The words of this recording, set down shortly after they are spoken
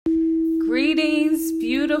Greetings,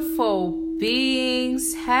 beautiful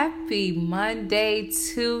beings. Happy Monday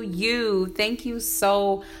to you. Thank you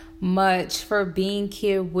so much for being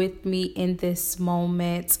here with me in this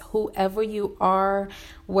moment. Whoever you are,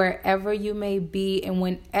 wherever you may be, and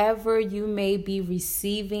whenever you may be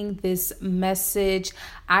receiving this message,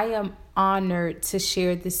 I am honored to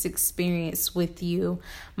share this experience with you.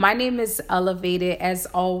 My name is Elevated. As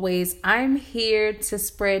always, I'm here to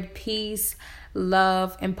spread peace,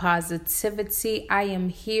 love, and positivity. I am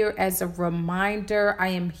here as a reminder. I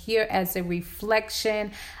am here as a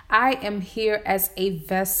reflection. I am here as a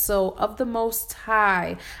vessel of the Most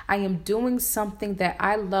High. I am doing something that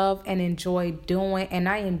I love and enjoy doing, and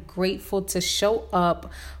I am grateful to show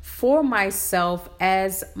up for myself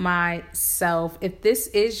as myself. If this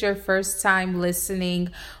is your first time listening,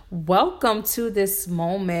 welcome to this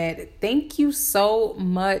moment. Thank you so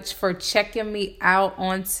much for checking me out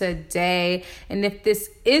on today. And if this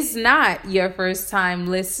is not your first time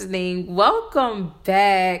listening, welcome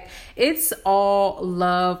back. It's all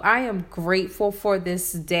love. I am grateful for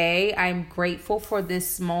this day. I'm grateful for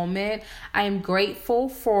this moment. I am grateful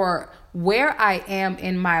for where I am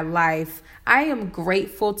in my life. I am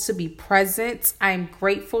grateful to be present. I am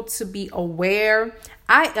grateful to be aware.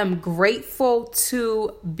 I am grateful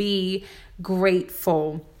to be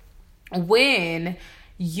grateful. When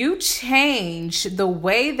you change the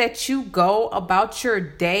way that you go about your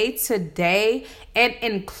day to day and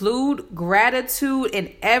include gratitude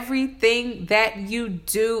in everything that you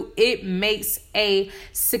do, it makes a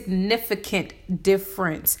significant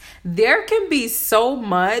difference. There can be so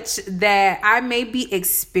much that I may be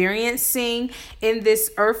experiencing in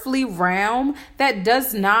this earthly realm that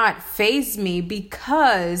does not faze me,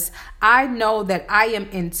 because I know that I am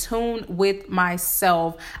in tune with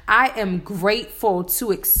myself. I am grateful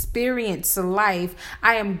to experience life.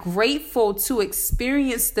 I am grateful to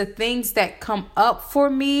experience the things that come up for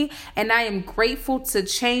me, and I am grateful to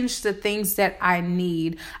change the things that I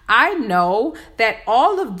need. I know that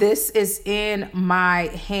all of this is in my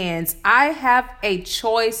hands. I have a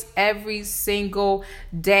choice every single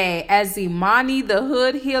day. As Imani, the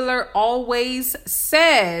Hood Healer, always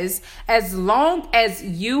says, as long as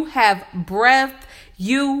you have breath,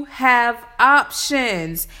 you have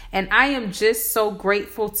options. And I am just so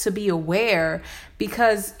grateful to be aware,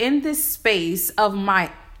 because in this space of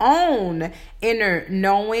my own inner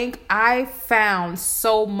knowing, I found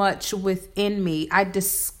so much within me. I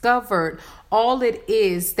discovered all it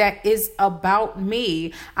is that is about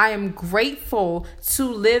me. I am grateful to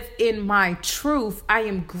live in my truth. I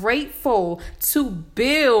am grateful to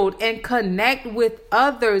build and connect with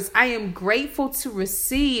others. I am grateful to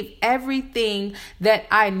receive everything that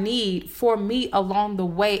I need for me along the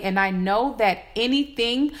way. And I know that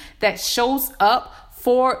anything that shows up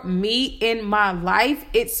for me in my life,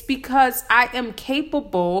 it's because I am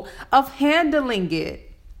capable of handling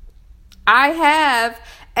it. I have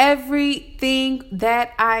everything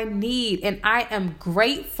that I need, and I am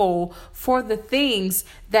grateful for the things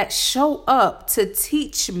that show up to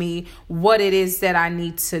teach me what it is that I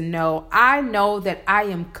need to know. I know that I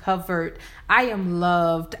am covered, I am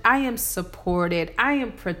loved, I am supported, I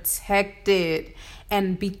am protected.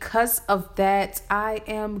 And because of that, I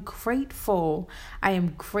am grateful. I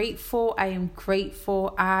am grateful. I am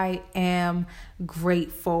grateful. I am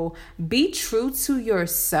grateful. Be true to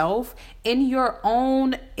yourself in your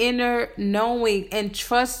own inner knowing, and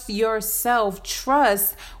trust yourself.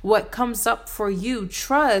 Trust what comes up for you.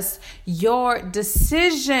 Trust your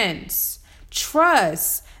decisions.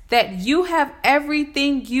 Trust that you have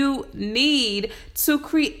everything you need to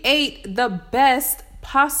create the best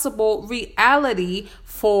possible reality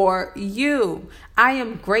for you. I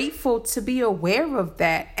am grateful to be aware of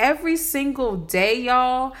that every single day,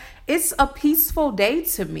 y'all. It's a peaceful day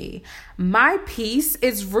to me. My peace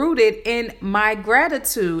is rooted in my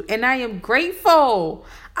gratitude, and I am grateful.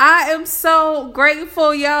 I am so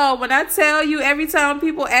grateful, y'all. When I tell you, every time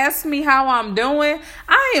people ask me how I'm doing,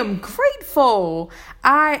 I am grateful.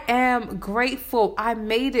 I am grateful. I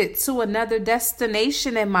made it to another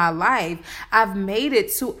destination in my life. I've made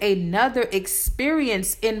it to another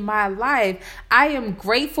experience in my life. I am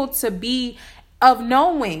grateful to be of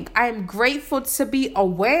knowing. I am grateful to be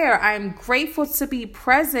aware. I am grateful to be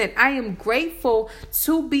present. I am grateful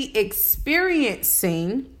to be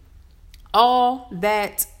experiencing all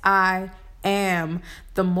that I am.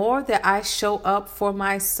 The more that I show up for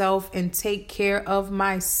myself and take care of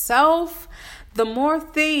myself, the more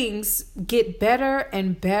things get better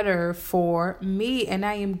and better for me. And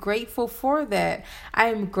I am grateful for that. I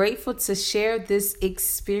am grateful to share this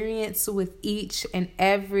experience with each and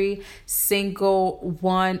every single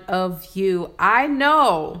one of you. I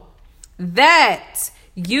know that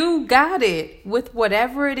you got it with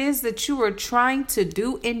whatever it is that you are trying to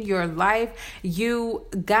do in your life. You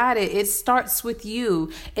got it. It starts with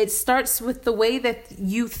you. It starts with the way that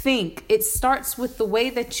you think. It starts with the way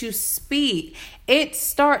that you speak. It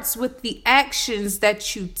starts with the actions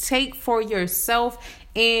that you take for yourself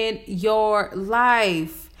in your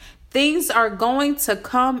life. Things are going to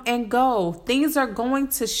come and go. Things are going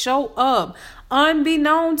to show up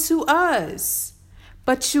unbeknown to us.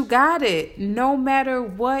 But you got it. No matter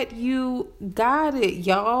what, you got it,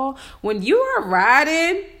 y'all. When you are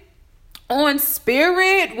riding on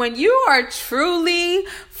spirit, when you are truly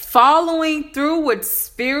following through with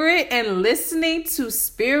spirit and listening to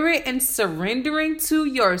spirit and surrendering to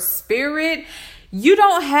your spirit, you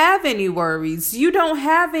don't have any worries. You don't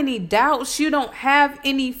have any doubts. You don't have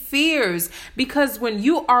any fears, because when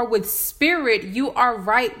you are with spirit, you are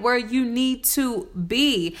right where you need to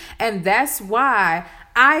be. And that's why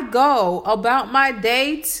I go about my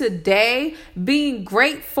day today being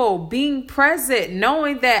grateful, being present,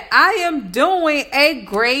 knowing that I am doing a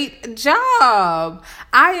great job.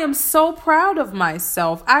 I am so proud of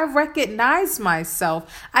myself. I recognize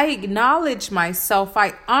myself. I acknowledge myself.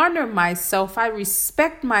 I honor myself. I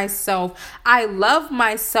respect myself. I love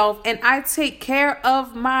myself, and I take care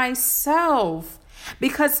of myself.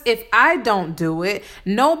 Because if I don't do it,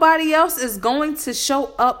 nobody else is going to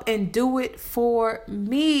show up and do it for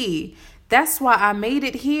me. That's why I made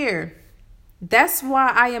it here. That's why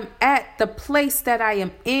I am at the place that I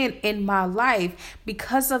am in my life,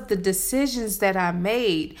 because of the decisions that I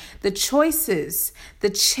made, the choices,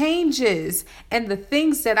 the changes, and the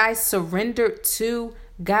things that I surrendered to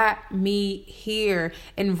got me here.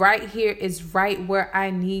 And right here is right where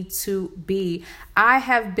I need to be. I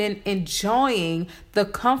have been enjoying the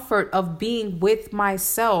comfort of being with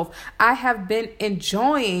myself. I have been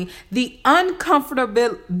enjoying the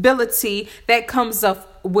uncomfortability that comes up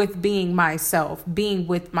with being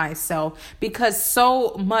with myself, because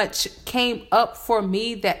so much came up for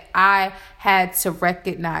me that I had to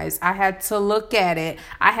recognize. I had to look at it.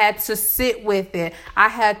 I had to sit with it. I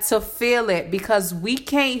had to feel it, because we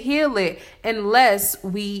can't heal it unless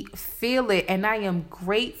we feel it. And I am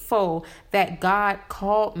grateful that God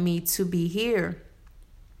called me to be here.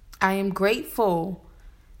 I am grateful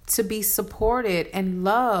to be supported and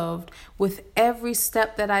loved with every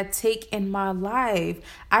step that I take in my life.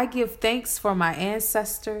 I give thanks for my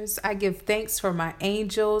ancestors. I give thanks for my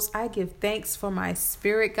angels. I give thanks for my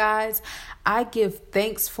spirit guides. I give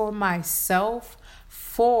thanks for myself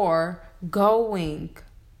for going.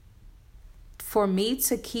 For me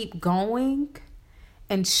to keep going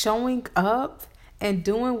and showing up and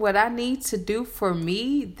doing what I need to do for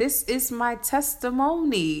me. This is my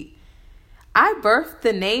testimony. I birthed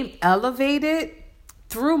the name Elevated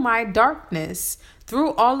through my darkness,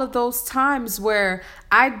 through all of those times where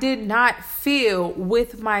I did not feel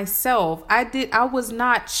with myself. I was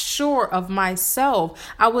not sure of myself.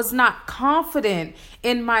 I was not confident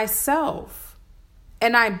in myself.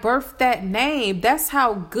 And I birthed that name. That's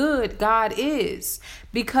how good God is.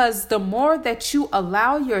 Because the more that you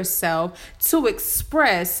allow yourself to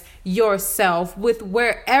express yourself with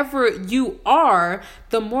wherever you are,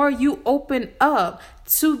 the more you open up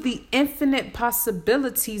to the infinite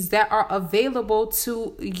possibilities that are available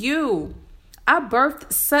to you. I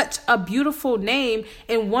birthed such a beautiful name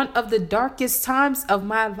in one of the darkest times of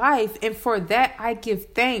my life. And for that, I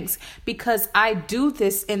give thanks, because I do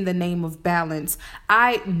this in the name of balance.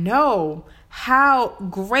 I know how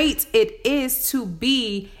great it is to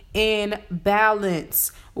be in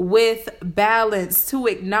balance, with balance, to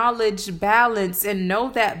acknowledge balance and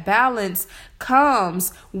know that balance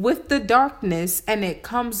comes with the darkness and it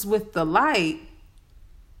comes with the light.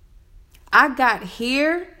 I got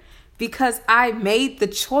here because I made the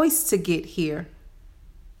choice to get here.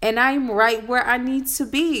 And I'm right where I need to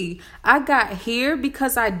be. I got here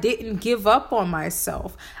because I didn't give up on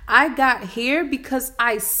myself. I got here because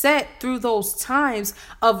I sat through those times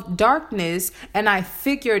of darkness and I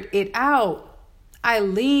figured it out. I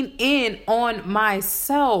leaned in on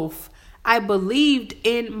myself. I believed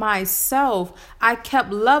in myself. I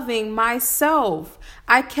kept loving myself.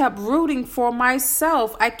 I kept rooting for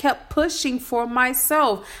myself. I kept pushing for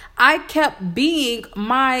myself. I kept being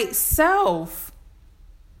myself.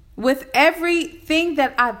 With everything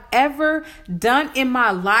that I've ever done in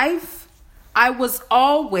my life, I was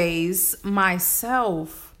always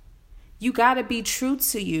myself. You got to be true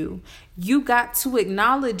to you. You got to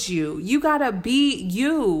acknowledge you. You got to be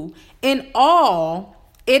you in all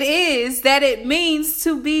it is that it means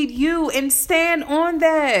to be you, and stand on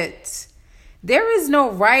that. There is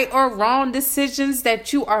no right or wrong decisions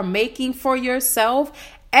that you are making for yourself.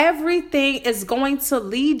 Everything is going to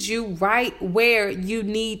lead you right where you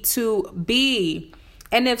need to be.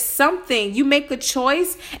 And if something, you make a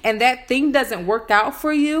choice and that thing doesn't work out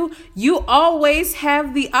for you, you always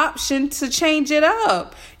have the option to change it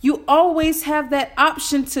up. You always have that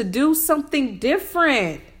option to do something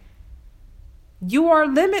different. You are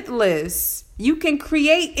limitless. You can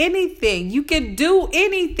create anything. You can do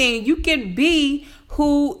anything. You can be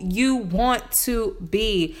who you want to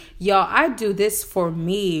be. Y'all, I do this for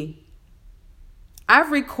me. I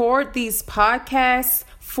record these podcasts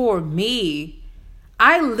for me.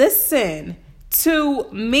 I listen to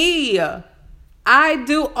me. I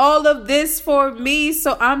do all of this for me.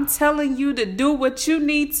 So I'm telling you to do what you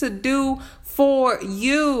need to do for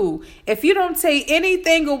you. If you don't take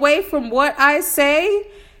anything away from what I say,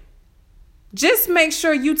 just make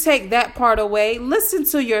sure you take that part away. Listen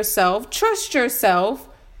to yourself. Trust yourself.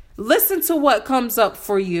 Listen to what comes up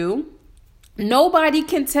for you. Nobody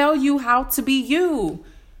can tell you how to be you.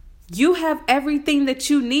 You have everything that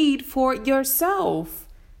you need for yourself.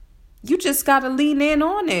 You just got to lean in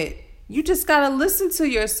on it. You just got to listen to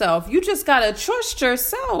yourself. You just got to trust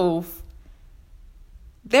yourself.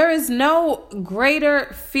 There is no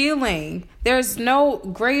greater feeling. There's no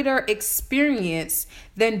greater experience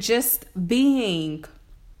than just being.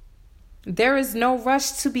 There is no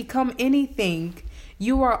rush to become anything.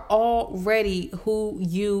 You are already who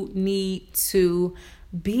you need to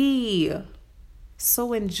be.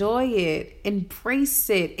 So enjoy it, embrace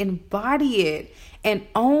it, embody it, and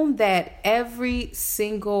own that every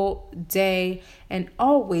single day, and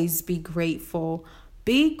always be grateful.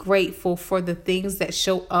 Be grateful for the things that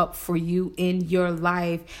show up for you in your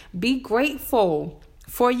life. Be grateful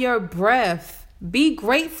for your breath. Be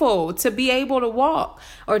grateful to be able to walk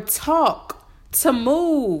or talk, to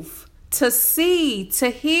move, to see, to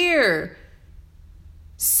hear.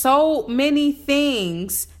 So many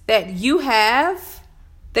things that you have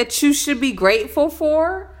that you should be grateful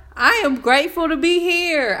for. I am grateful to be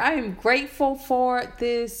here. I am grateful for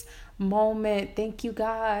this moment. Thank you,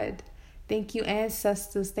 God. Thank you,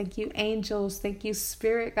 ancestors. Thank you, angels. Thank you,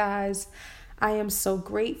 spirit guys. I am so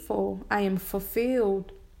grateful. I am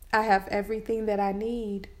fulfilled. I have everything that I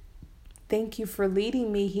need. Thank you for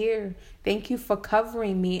leading me here. Thank you for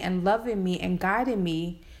covering me and loving me and guiding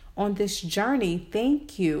me on this journey.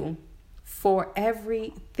 Thank you for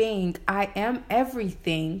everything. I am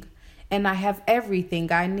everything, and I have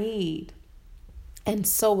everything I need. And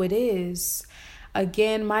so it is.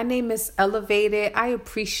 Again, my name is Elevated. I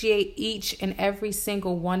appreciate each and every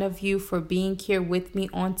single one of you for being here with me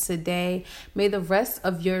on today. May the rest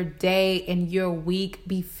of your day and your week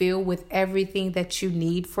be filled with everything that you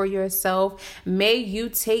need for yourself. May you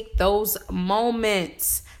take those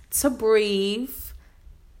moments to breathe,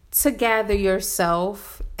 to gather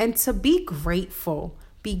yourself, and to be grateful.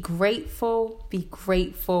 Be grateful, be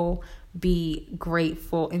grateful, be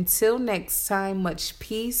grateful. Until next time, much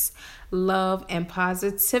peace, love, and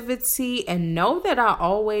positivity. And know that I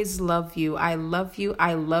always love you. I love you.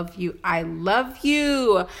 I love you. I love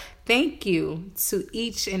you. Thank you to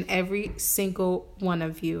each and every single one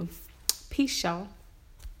of you. Peace, y'all.